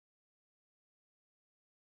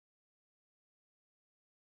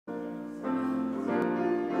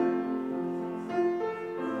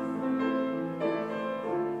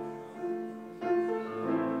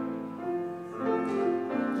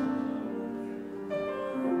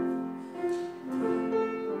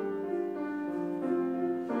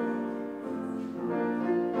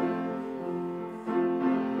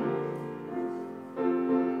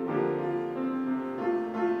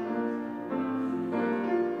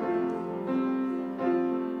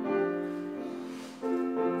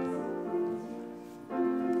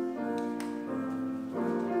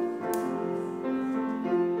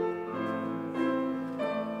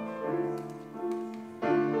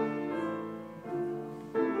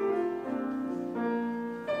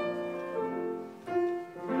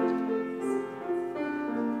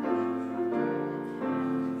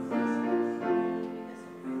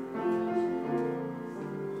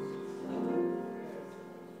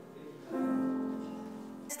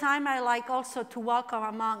This time I like also to welcome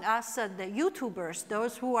among us the YouTubers,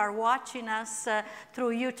 those who are watching us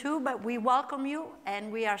through YouTube. We welcome you,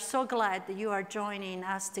 and we are so glad that you are joining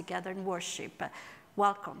us together in worship.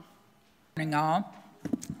 Welcome. Good morning, all.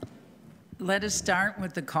 Let us start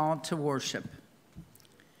with the call to worship.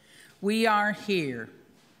 We are here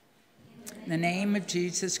in the name of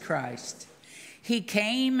Jesus Christ. He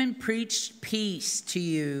came and preached peace to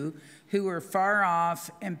you who were far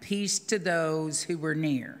off and peace to those who were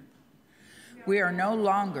near. We are no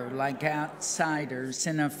longer like outsiders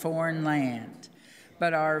in a foreign land,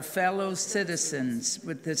 but are fellow citizens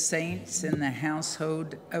with the saints in the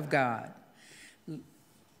household of God.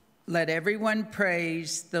 Let everyone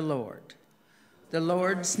praise the Lord. The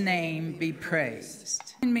Lord's name be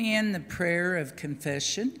praised. Join me in the prayer of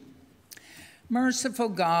confession. Merciful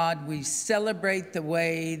God, we celebrate the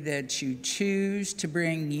way that you choose to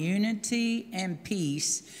bring unity and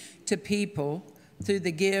peace to people through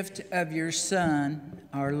the gift of your Son,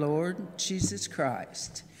 our Lord Jesus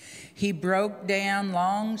Christ. He broke down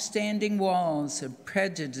long-standing walls of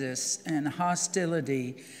prejudice and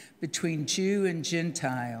hostility between Jew and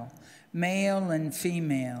Gentile, male and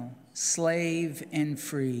female, slave and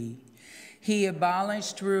free. He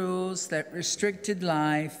abolished rules that restricted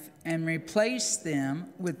life and replaced them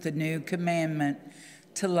with the new commandment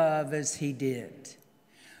to love as he did.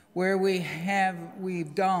 Where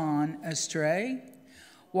we've gone astray,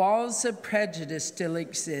 walls of prejudice still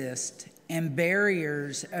exist, and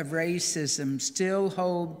barriers of racism still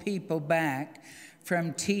hold people back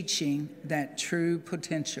from teaching that true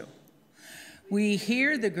potential. We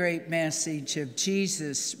hear the great message of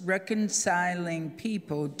Jesus reconciling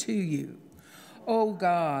people to you, O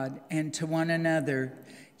God, and to one another.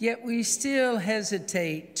 Yet we still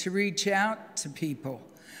hesitate to reach out to people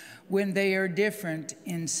when they are different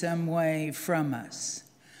in some way from us.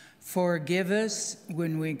 Forgive us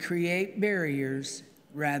when we create barriers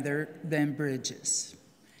rather than bridges.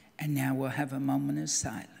 And now we'll have a moment of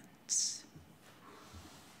silence.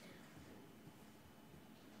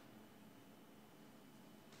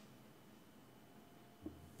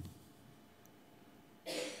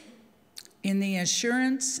 In the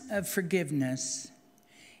assurance of forgiveness,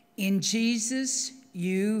 in Jesus,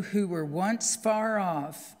 you who were once far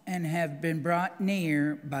off and have been brought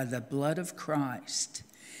near by the blood of Christ.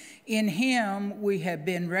 In him we have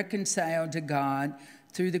been reconciled to God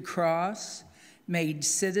through the cross, made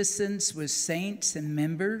citizens with saints and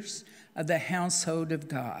members of the household of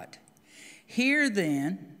God. Hear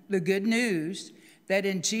then the good news that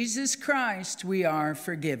in Jesus Christ we are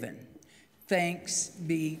forgiven. Thanks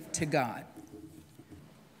be to God.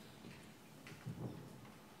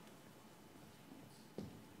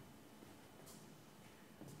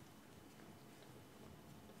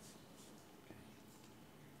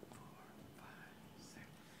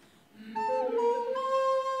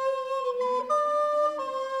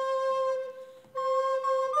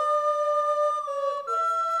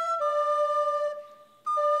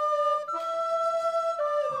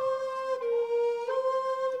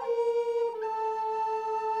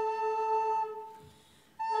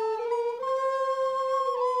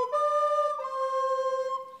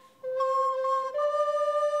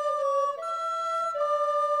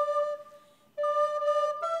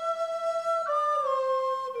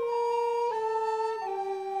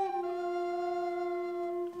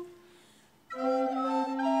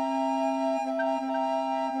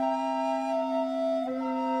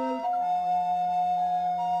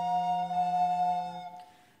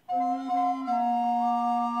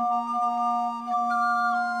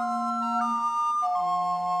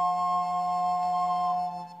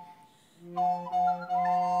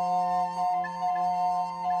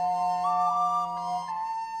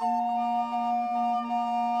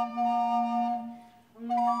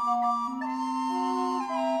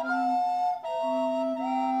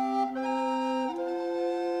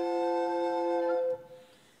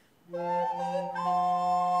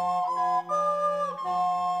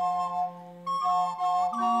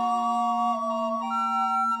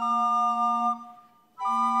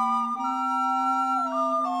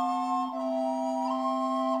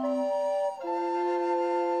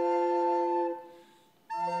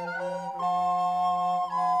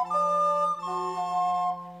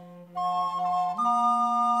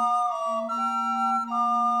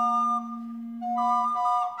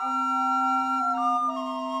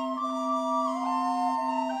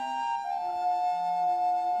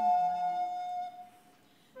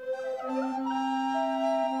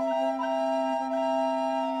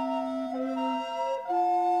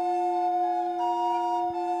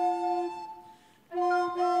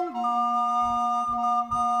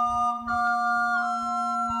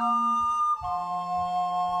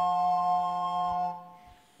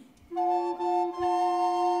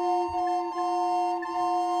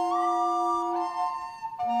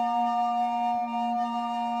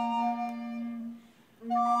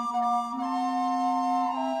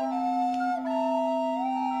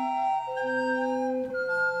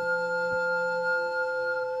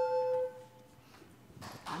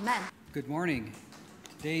 Good morning.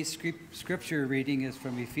 Today's scripture reading is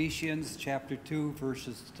from Ephesians chapter 2,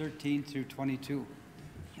 verses 13 through 22.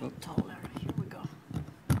 You're taller. Here we go.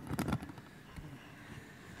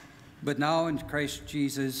 But now in Christ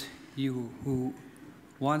Jesus, you who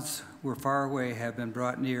once were far away have been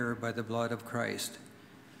brought near by the blood of Christ.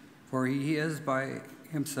 For he is by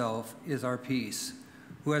himself is our peace,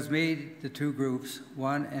 who has made the two groups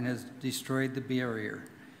one and has destroyed the barrier,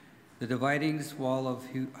 the dividing wall of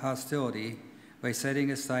hostility, by setting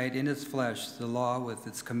aside in his flesh the law with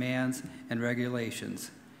its commands and regulations.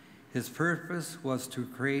 His purpose was to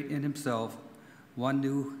create in himself one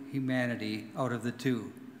new humanity out of the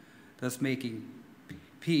two, thus making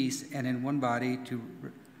peace, and in one body to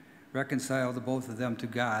reconcile the both of them to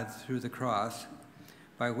God through the cross,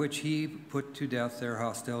 by which he put to death their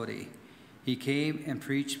hostility. He came and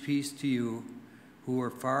preached peace to you who were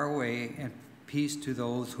far away, and peace to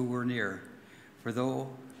those who were near.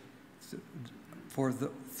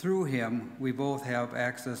 Through him we both have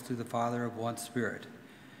access to the Father of one Spirit.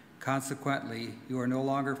 Consequently, you are no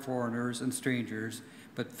longer foreigners and strangers,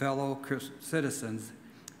 but fellow citizens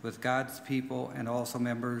with God's people and also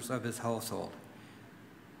members of his household,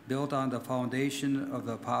 built on the foundation of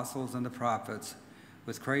the apostles and the prophets,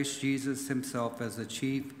 with Christ Jesus himself as the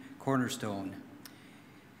chief cornerstone.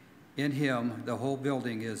 In him, the whole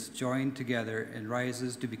building is joined together and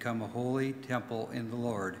rises to become a holy temple in the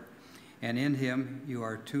Lord. And in him,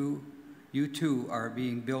 you too are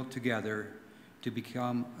being built together to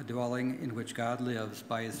become a dwelling in which God lives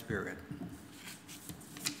by his Spirit.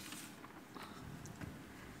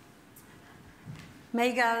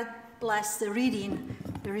 May God bless the reading,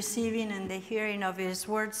 the receiving, and the hearing of his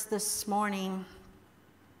words this morning.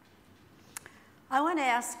 I want to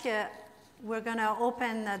ask you, we're going to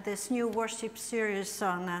open this new worship series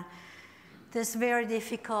on this very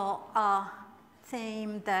difficult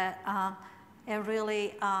theme that it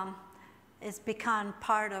really has become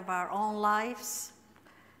part of our own lives.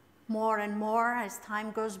 More and more as time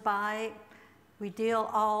goes by, we deal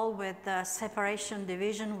all with separation,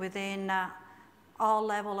 division within all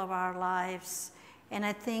level of our lives. And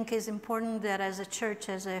I think it's important that as a church,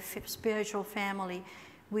 as a spiritual family,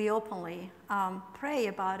 we openly pray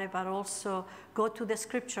about it, but also go to the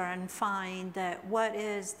scripture and find what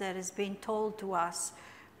is that is being told to us,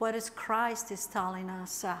 what is Christ is telling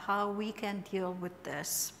us, how we can deal with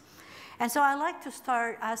this. And so I'd like to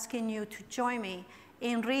start asking you to join me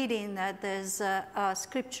in reading this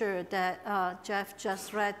scripture that Jeff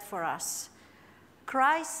just read for us.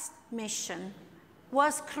 Christ's mission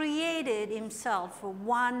was created himself for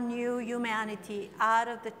one new humanity out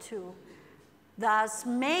of the two, thus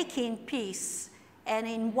making peace, and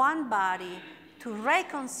in one body to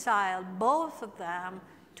reconcile both of them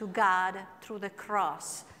to God through the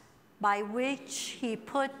cross, by which he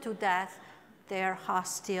put to death their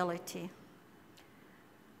hostility.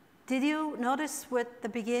 Did you notice what the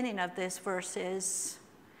beginning of this verse is?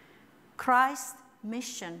 Christ's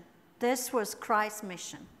mission. This was Christ's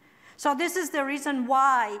mission. So this is the reason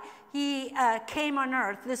why he came on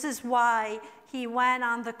earth. This is why he went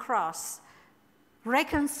on the cross.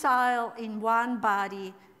 Reconcile in one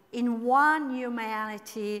body, in one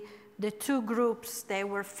humanity, the two groups. They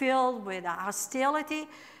were filled with hostility,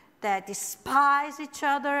 that despise each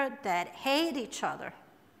other, that hate each other.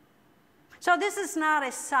 So this is not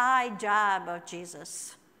a side job of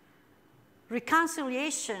Jesus.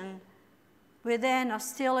 Reconciliation within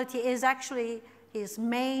hostility is actually his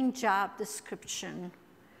main job description.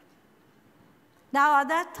 Now, at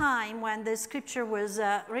that time, when the scripture was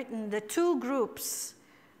written, the two groups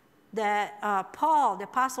that the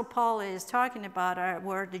Apostle Paul is talking about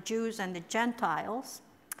were the Jews and the Gentiles.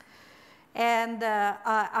 And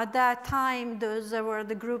at that time, those were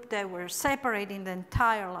the group that were separating the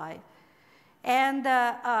entire life. And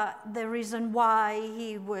the reason why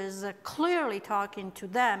he was clearly talking to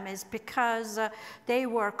them is because they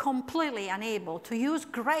were completely unable to use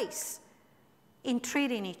grace in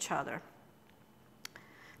treating each other.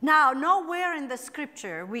 Now, nowhere in the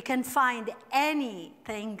scripture we can find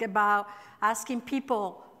anything about asking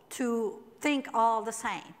people to think all the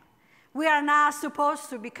same. We are not supposed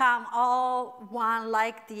to become all one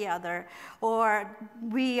like the other, or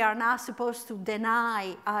we are not supposed to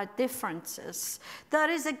deny our differences. That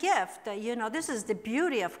is a gift. This is the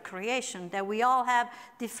beauty of creation, that we all have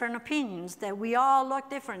different opinions, that we all look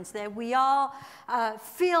different, that we all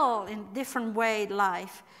feel in different way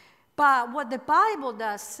life. But what the Bible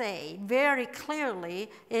does say very clearly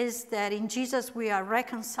is that in Jesus we are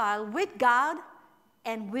reconciled with God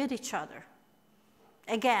and with each other.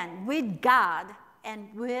 Again, with God and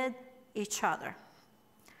with each other.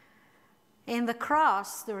 In the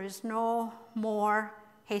cross, there is no more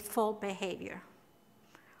hateful behavior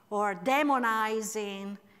or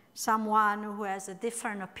demonizing someone who has a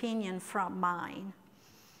different opinion from mine.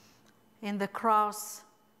 In the cross,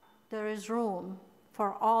 there is room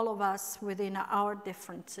for all of us within our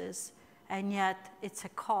differences, and yet it's a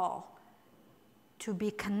call to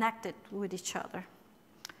be connected with each other.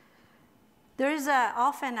 There is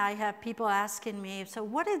often I have people asking me, so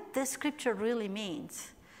what did this scripture really mean?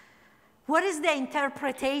 What is the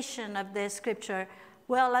interpretation of this scripture?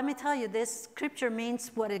 Well, let me tell you, this scripture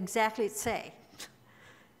means what exactly it says.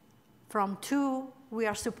 From two, we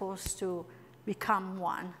are supposed to become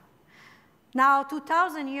one. Now,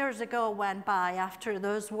 2,000 years ago went by after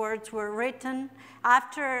those words were written,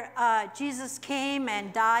 after Jesus came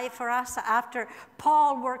and died for us, after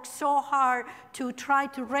Paul worked so hard to try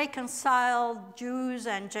to reconcile Jews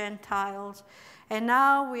and Gentiles. And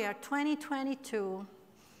now we are 2022,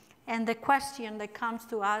 and the question that comes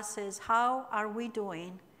to us is, how are we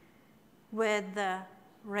doing with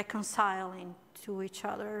reconciling to each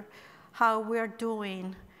other? How we're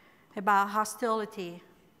doing about hostility,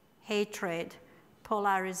 hatred,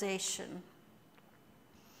 polarization.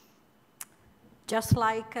 Just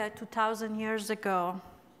like 2,000 years ago,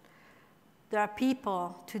 there are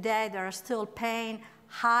people today that are still paying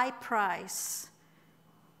high price,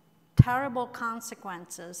 terrible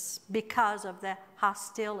consequences because of the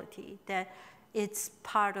hostility that it's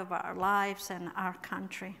part of our lives and our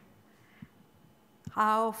country.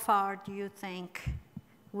 How far do you think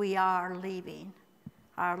we are living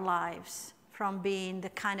our lives from being the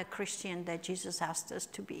kind of Christian that Jesus asked us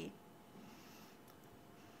to be?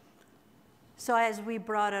 So as we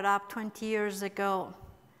brought it up 20 years ago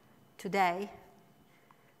today,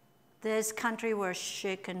 this country was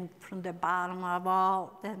shaken from the bottom of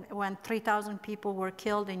all, when 3,000 people were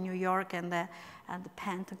killed in New York and the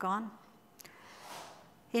Pentagon.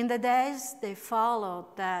 In the days they followed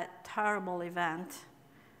that terrible event,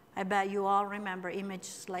 I bet you all remember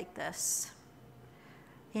images like this.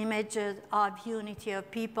 Images of unity, of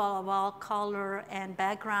people of all color and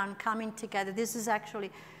background coming together. This is actually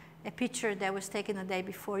a picture that was taken the day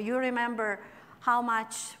before. You remember how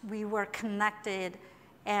much we were connected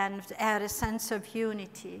and had a sense of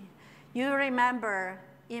unity. You remember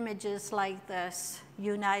images like this,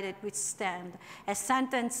 united we stand, a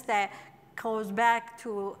sentence that goes back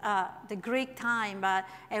to the Greek time, but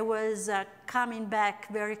it was coming back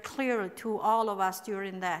very clearly to all of us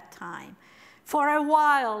during that time. For a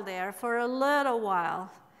while there, for a little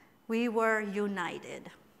while, we were united.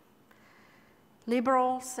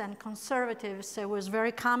 Liberals and conservatives, it was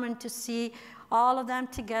very common to see all of them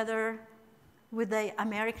together with the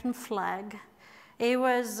American flag. It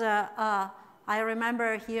was, I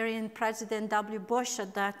remember hearing President W. Bush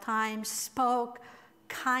at that time spoke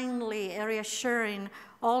kindly, reassuring,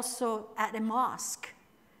 also at a mosque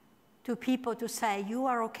to people to say, you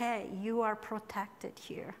are okay, you are protected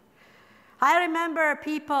here. I remember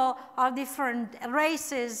people of different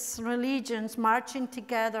races, religions marching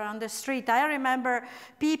together on the street. I remember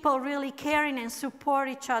people really caring and support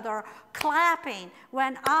each other, clapping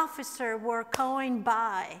when officers were going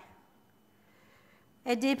by.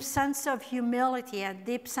 A deep sense of humility, a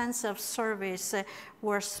deep sense of service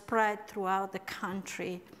were spread throughout the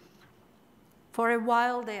country. For a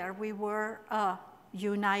while there, we were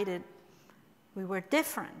united. We were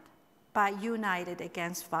different, but united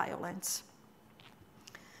against violence.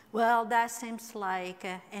 Well, that seems like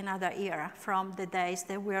another era from the days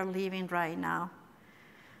that we're living right now.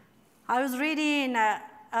 I was reading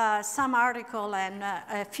some article and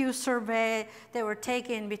a few surveys that were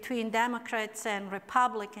taken between Democrats and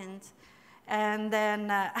Republicans. And then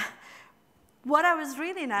what I was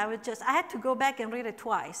reading, I had to go back and read it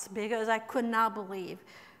twice because I could not believe.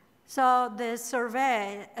 So the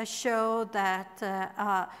survey showed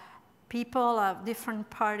that people of different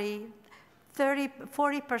parties,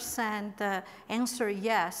 40% answer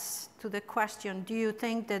yes to the question, do you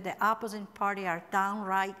think that the opposite party are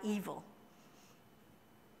downright evil?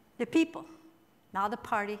 The people, not the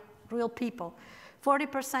party, real people.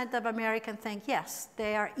 40% of Americans think yes,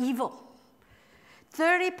 they are evil.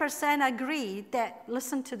 30% agree that,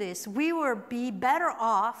 listen to this, we would be better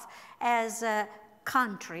off as a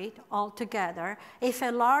country altogether if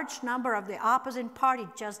a large number of the opposite party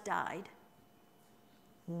just died.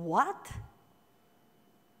 What?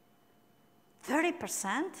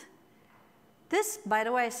 30%? This, by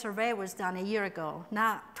the way, survey was done a year ago,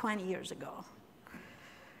 not 20 years ago.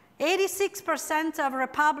 86% of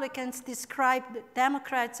Republicans describe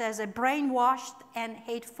Democrats as a brainwashed and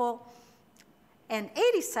hateful, and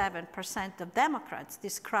 87% of Democrats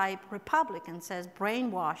describe Republicans as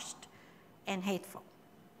brainwashed and hateful.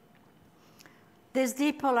 This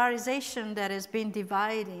depolarization that has been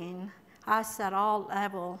dividing us at all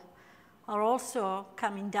levels are also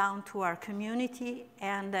coming down to our community,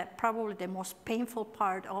 and probably the most painful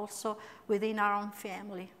part also within our own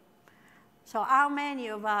family. So how many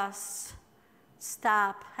of us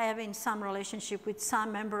stop having some relationship with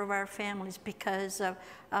some member of our families because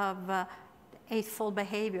of hateful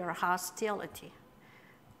behavior or hostility?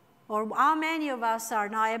 Or how many of us are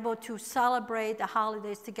not able to celebrate the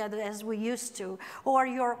holidays together as we used to? Or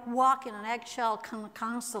you're walking on eggshell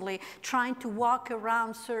constantly, trying to walk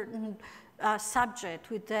around certain subject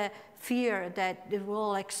with the fear that it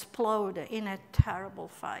will explode in a terrible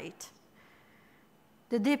fight.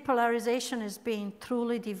 The depolarization is being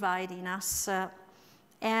truly dividing us,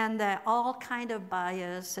 and all kind of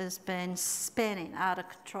bias has been spinning out of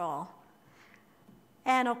control.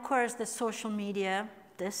 And of course, the social media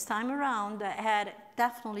this time around had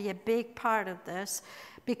definitely a big part of this,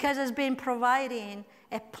 because it's been providing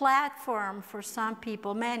a platform for some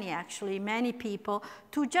people, many people,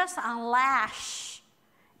 to just unlash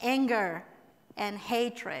anger and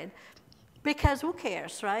hatred. Because who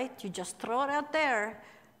cares, right? You just throw it out there.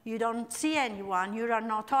 You don't see anyone. You are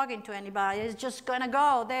not talking to anybody. It's just going to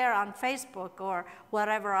go there on Facebook or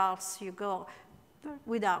wherever else you go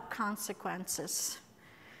without consequences.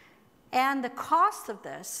 And the cost of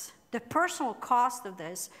this, the personal cost of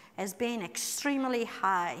this, has been extremely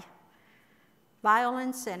high.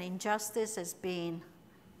 Violence and injustice has been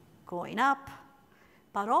going up,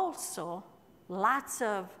 but also lots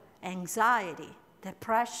of anxiety,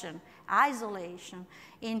 depression, isolation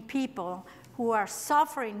in people who are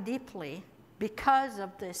suffering deeply because of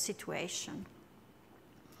this situation.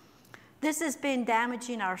 This has been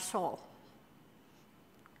damaging our soul.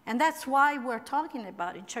 And that's why we're talking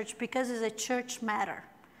about it in church, because it's a church matter.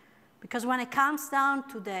 Because when it comes down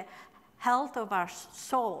to the health of our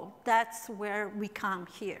soul, that's where we come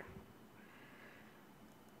here.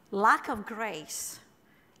 Lack of grace,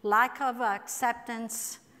 lack of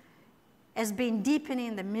acceptance has been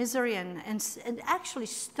deepening the misery and actually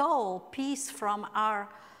stole peace from our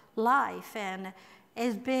life, and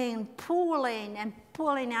is being pulling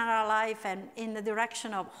at our life and in the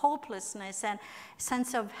direction of hopelessness and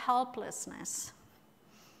sense of helplessness.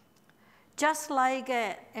 Just like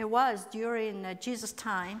it was during Jesus'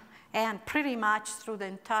 time, and pretty much through the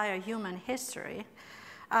entire human history,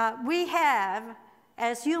 we have,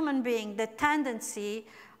 as human beings, the tendency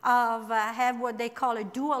of have what they call a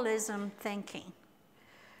dualism thinking.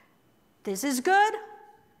 This is good,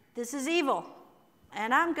 this is evil,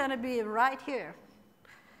 and I'm going to be right here.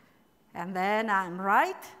 And then I'm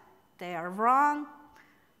right, they are wrong,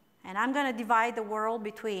 and I'm going to divide the world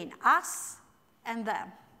between us and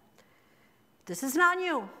them. This is not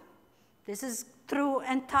new. This is through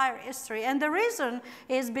entire history. And the reason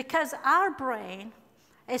is because our brain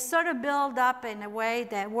is sort of built up in a way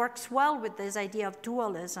that works well with this idea of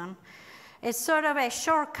dualism. It's sort of a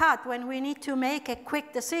shortcut when we need to make a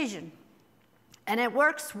quick decision. And it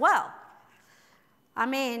works well. I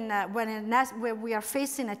mean, when we are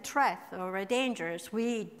facing a threat or a danger,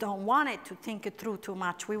 we don't want it to think it through too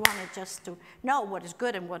much. We want it just to know what is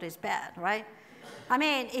good and what is bad, right? I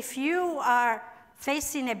mean, if you are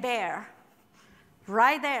facing a bear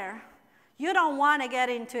right there, you don't want to get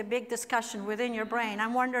into a big discussion within your brain.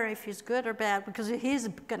 I'm wondering if he's good or bad, because he's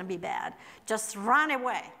going to be bad. Just run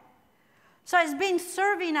away. So it's been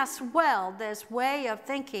serving us well, this way of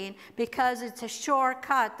thinking, because it's a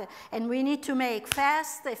shortcut, and we need to make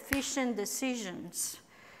fast, efficient decisions.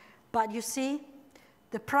 But you see,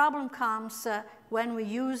 the problem comes when we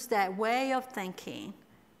use that way of thinking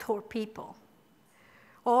toward people.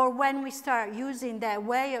 Or when we start using that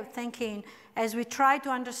way of thinking as we try to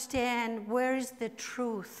understand where is the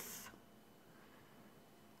truth.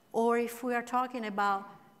 Or if we are talking about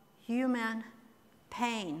human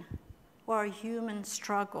pain or human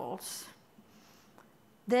struggles.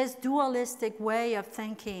 This dualistic way of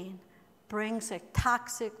thinking brings a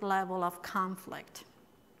toxic level of conflict.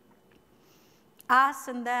 Us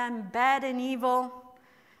and them, bad and evil,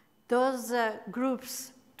 those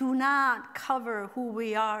groups do not cover who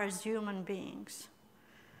we are as human beings.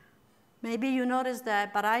 Maybe you noticed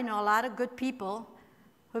that, but I know a lot of good people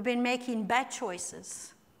who've been making bad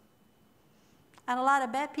choices, and a lot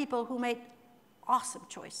of bad people who made awesome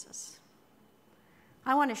choices.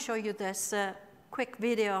 I want to show you this quick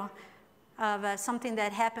video of something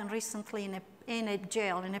that happened recently in a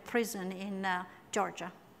jail, in a prison in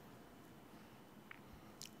Georgia.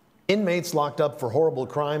 Inmates locked up for horrible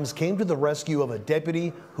crimes came to the rescue of a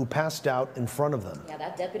deputy who passed out in front of them. Yeah,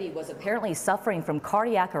 that deputy was apparently suffering from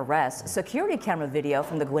cardiac arrest. Security camera video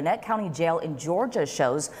from the Gwinnett County Jail in Georgia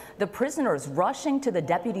shows the prisoners rushing to the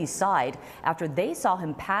deputy's side after they saw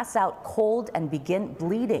him pass out cold and begin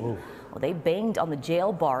bleeding. Well, they banged on the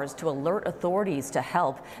jail bars to alert authorities to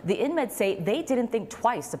help. The inmates say they didn't think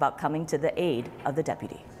twice about coming to the aid of the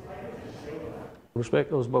deputy. Respect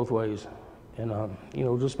goes both ways. And, you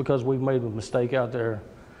know, just because we've made a mistake out there,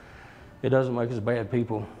 it doesn't make us bad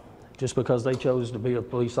people. Just because they chose to be a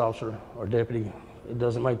police officer or deputy, it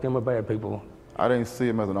doesn't make them a bad people. I didn't see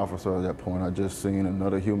him as an officer at that point. I just seen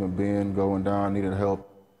another human being going down, needing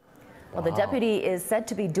help. Well, the deputy is said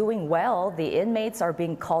to be doing well. The inmates are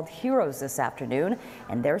being called heroes this afternoon,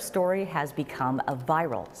 and their story has become a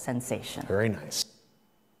viral sensation. Very nice.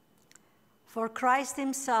 For Christ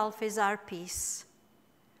himself is our peace,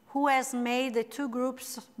 who has made the two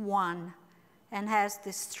groups one and has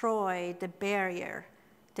destroyed the barrier,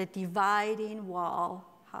 the dividing wall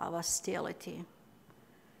of hostility.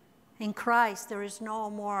 In Christ, there is no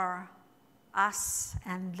more us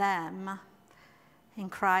and them. In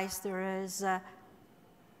Christ, there is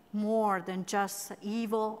more than just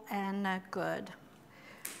evil and good.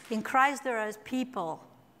 In Christ, there is people,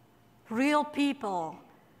 real people,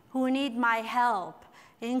 who need my help.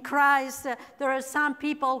 In Christ, there are some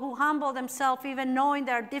people who humble themselves even knowing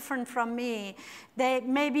they're different from me. They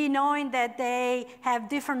may be knowing that they have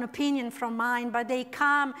different opinion from mine, but they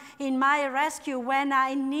come in my rescue when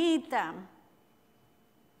I need them.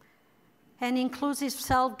 An inclusive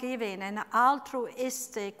self-giving and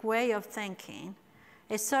altruistic way of thinking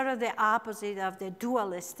is sort of the opposite of the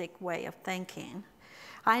dualistic way of thinking.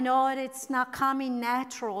 I know it's not coming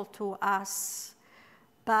natural to us,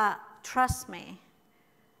 but trust me,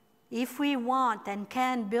 if we want and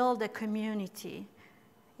can build a community,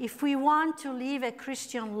 if we want to live a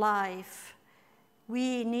Christian life,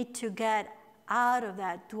 we need to get out of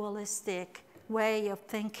that dualistic way of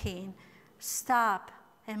thinking. Stop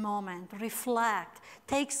a moment, reflect,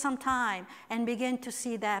 take some time, and begin to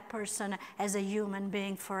see that person as a human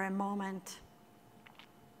being for a moment.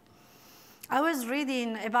 I was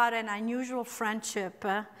reading about an unusual friendship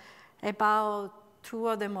about two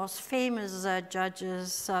of the most famous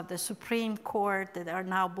judges of the Supreme Court that are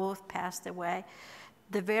now both passed away,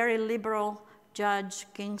 the very liberal Judge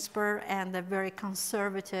Ginsburg and the very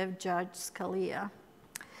conservative Judge Scalia.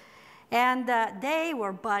 And they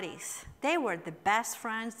were buddies. They were the best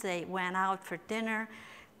friends. They went out for dinner.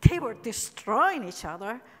 They were destroying each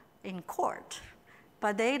other in court,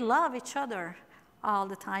 but they love each other all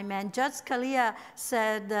the time. And Judge Scalia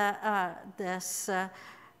said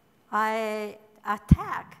I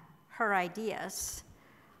attack her ideas,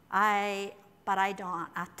 but I don't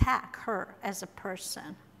attack her as a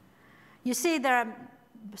person. You see, there are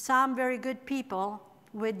some very good people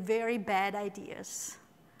with very bad ideas.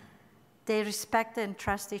 They respect and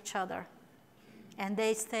trust each other, and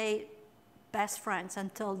they stay best friends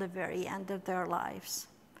until the very end of their lives.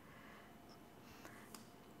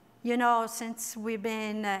 You know, since we've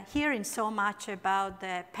been hearing so much about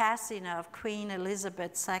the passing of Queen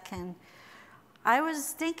Elizabeth II, I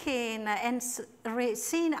was thinking and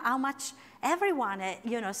seeing how much everyone,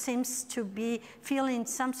 seems to be feeling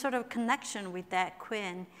some sort of connection with that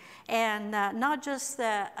queen. And not just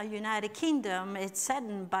the United Kingdom, it's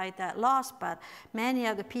saddened by that loss, but many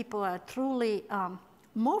other people are truly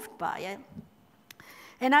moved by it.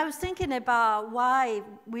 And I was thinking about why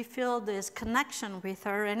we feel this connection with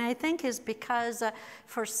her, and I think it's because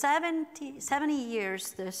for 70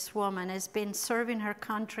 years, this woman has been serving her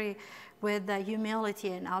country with humility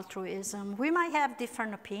and altruism. We might have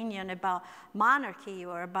different opinion about monarchy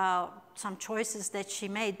or about some choices that she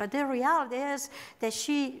made, but the reality is that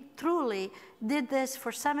she truly did this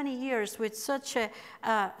for 70 years with such a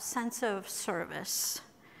sense of service.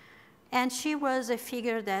 And she was a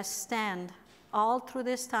figure that stand all through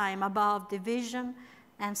this time above division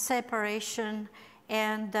and separation,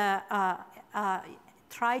 and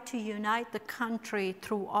try to unite the country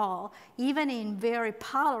through all, even in very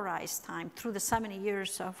polarized time, through the 70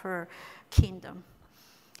 years of her kingdom.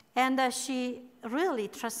 And she really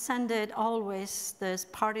transcended always these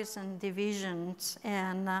partisan divisions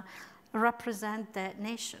and represent the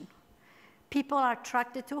nation. People are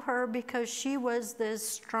attracted to her because she was this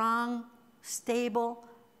strong, stable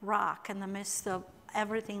rock in the midst of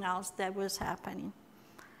everything else that was happening.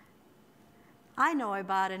 I know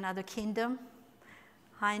about another kingdom.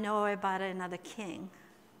 I know about another king.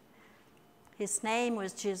 His name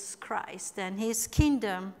was Jesus Christ, and his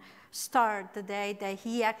kingdom started the day that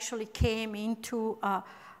he actually came into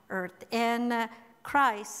earth. And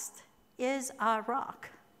Christ is our rock.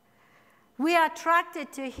 We are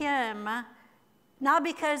attracted to him not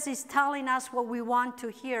because he's telling us what we want to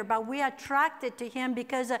hear, but we are attracted to him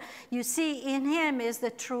because you see, in him is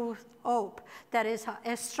the true hope. That is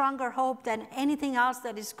a stronger hope than anything else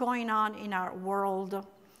that is going on in our world.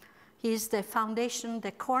 He's the foundation,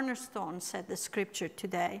 the cornerstone, said the scripture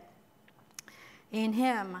today. In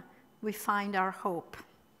him we find our hope.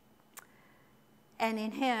 And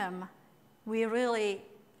in him we really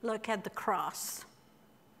look at the cross.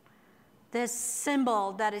 This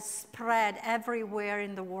symbol that is spread everywhere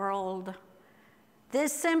in the world.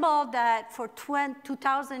 This symbol that for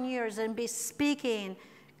 2,000 years and be speaking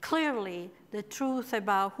clearly the truth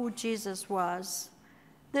about who Jesus was.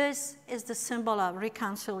 This is the symbol of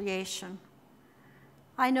reconciliation.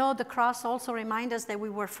 I know the cross also reminds us that we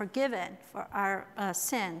were forgiven for our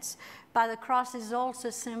sins, but the cross is also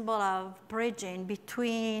a symbol of bridging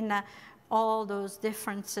between all those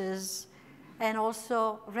differences and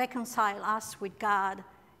also reconcile us with God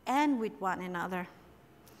and with one another.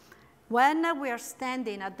 When we are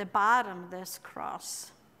standing at the bottom of this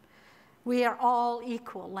cross, we are all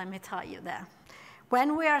equal, let me tell you that.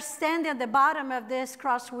 When we are standing at the bottom of this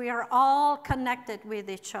cross, we are all connected with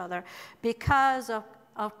each other. Because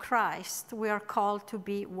of Christ, we are called to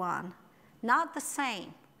be one. Not the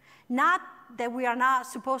same. Not that we are not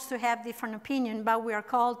supposed to have different opinions, but we are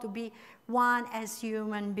called to be one as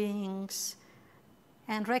human beings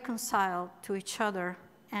and reconcile to each other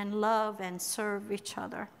and love and serve each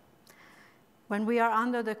other. When we are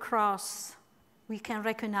under the cross, we can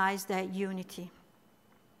recognize that unity.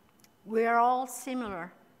 We are all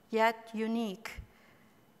similar, yet unique.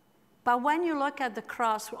 But when you look at the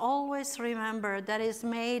cross, always remember that it's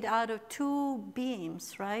made out of two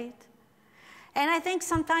beams, right? And I think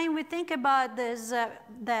sometimes we think about this,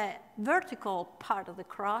 the vertical part of the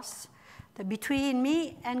cross, the between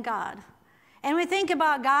me and God. And we think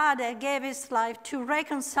about God that gave his life to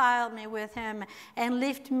reconcile me with him and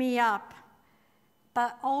lift me up.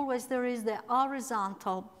 But always there is the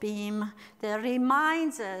horizontal beam that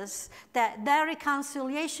reminds us that the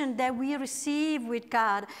reconciliation that we receive with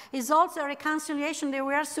God is also a reconciliation that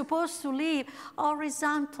we are supposed to live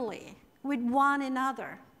horizontally with one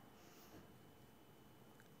another.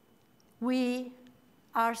 We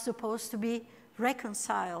are supposed to be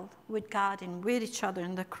reconciled with God and with each other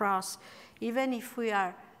in the cross, even if we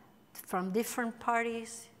are from different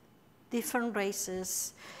parties, different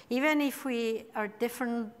races, even if we are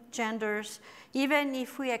different genders, even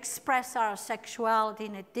if we express our sexuality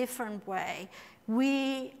in a different way,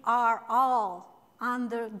 we are all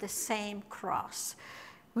under the same cross.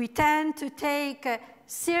 We tend to take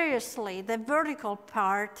seriously the vertical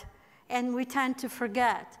part, and we tend to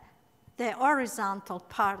forget the horizontal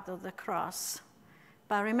part of the cross.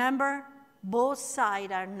 But remember, both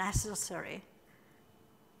sides are necessary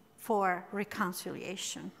for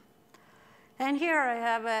reconciliation. And here I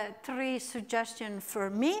have 3 suggestions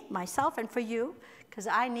for me, myself, and for you, because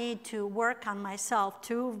I need to work on myself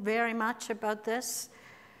too very much about this.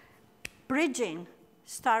 Bridging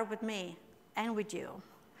starts with me and with you.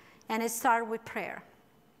 And it starts with prayer.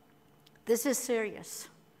 This is serious.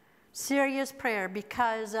 Serious prayer,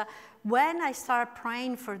 because when I start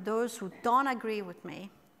praying for those who don't agree with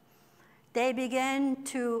me, they begin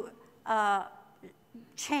to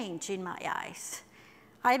change in my eyes.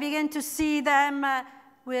 I begin to see them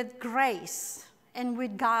with grace and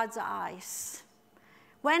with God's eyes.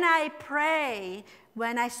 When I pray,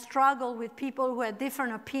 when I struggle with people who have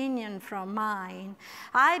different opinion from mine,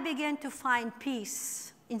 I begin to find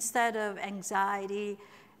peace instead of anxiety,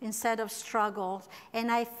 instead of struggles,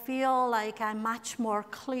 and I feel like I'm much more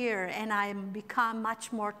clear and I become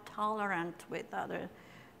much more tolerant with others.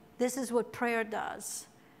 This is what prayer does,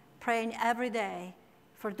 praying every day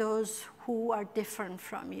for those who are different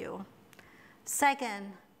from you.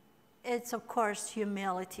 Second, it's of course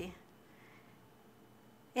humility.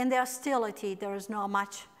 In the hostility, there is not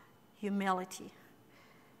much humility.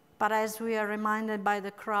 But as we are reminded by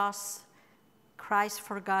the cross, Christ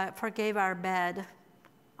forgave our bad,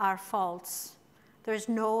 our faults. There's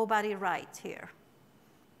nobody right here.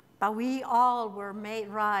 But we all were made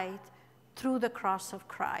right through the cross of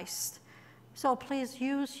Christ. So please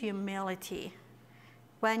use humility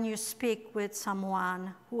when you speak with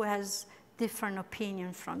someone who has different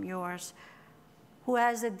opinion from yours, who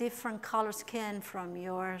has a different color skin from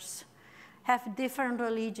yours, have different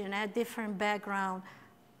religion, a different background.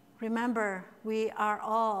 Remember, we are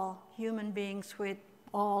all human beings with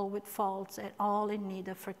faults and all in need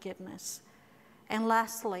of forgiveness. And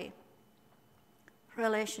lastly,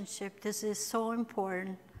 relationship. This is so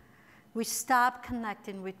important. we stop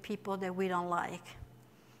connecting with people that we don't like.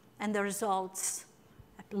 And the results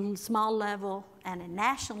at a small level and a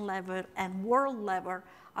national level and world level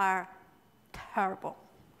are terrible.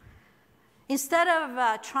 Instead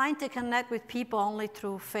of trying to connect with people only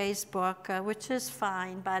through Facebook, which is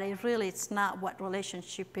fine, but it's not what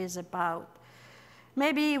relationship is about.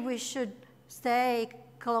 Maybe we should stay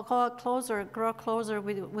closer, grow closer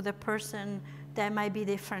with a person that might be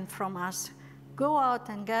different from us. Go out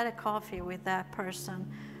and get a coffee with that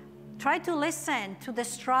person. Try to listen to the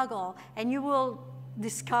struggle, and you will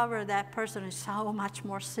discover that person is so much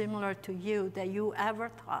more similar to you than you ever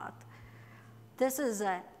thought. This is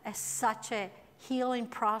such a healing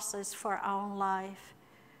process for our own life.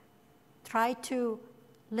 Try to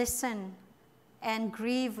listen and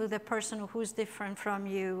grieve with the person who's different from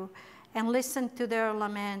you, and listen to their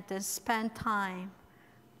lament and spend time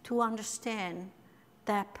to understand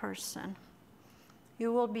that person.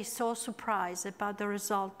 You will be so surprised about the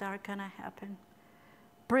results that are going to happen.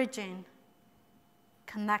 Bridging,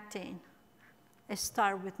 connecting, it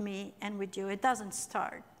starts with me and with you. It doesn't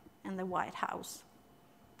start in the White House.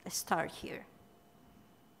 It starts here,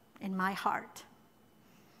 in my heart.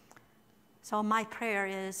 So my prayer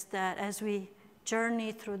is that as we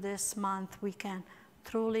journey through this month, we can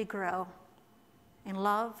truly grow in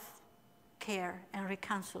love, care, and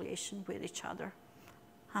reconciliation with each other.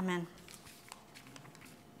 Amen.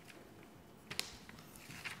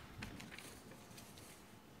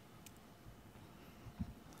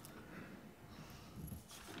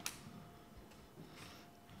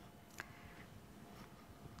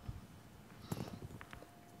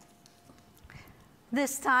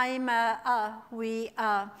 This time, we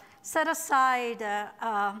set aside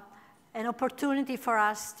an opportunity for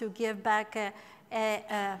us to give back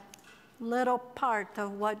a little part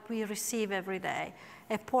of what we receive every day,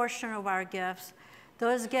 a portion of our gifts,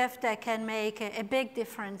 those gifts that can make a big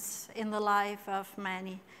difference in the life of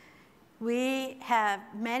many. We have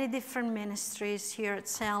many different ministries here at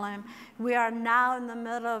Salem. We are now in the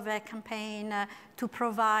middle of a campaign to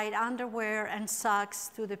provide underwear and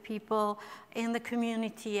socks to the people in the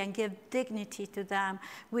community and give dignity to them.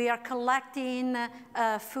 We are collecting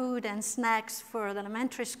food and snacks for the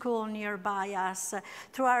elementary school nearby us.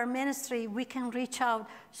 Through our ministry, we can reach out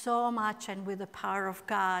so much, and with the power of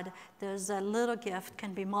God, there's a little gift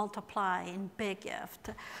can be multiplied in big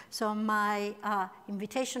gift. So my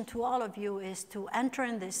invitation to all of you is to enter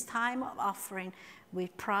in this time of offering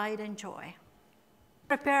with pride and joy.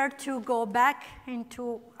 Prepared to go back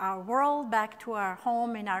into our world, back to our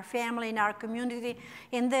home, in our family, in our community,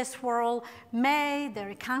 in this world. May the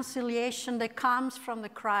reconciliation that comes from the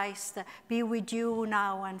Christ be with you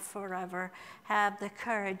now and forever. Have the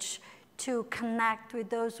courage to connect with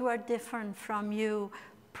those who are different from you.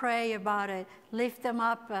 Pray about it. Lift them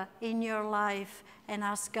up in your life and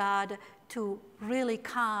ask God to really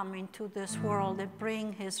come into this world and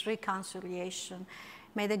bring his reconciliation.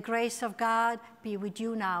 May the grace of God be with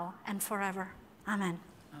you now and forever. Amen.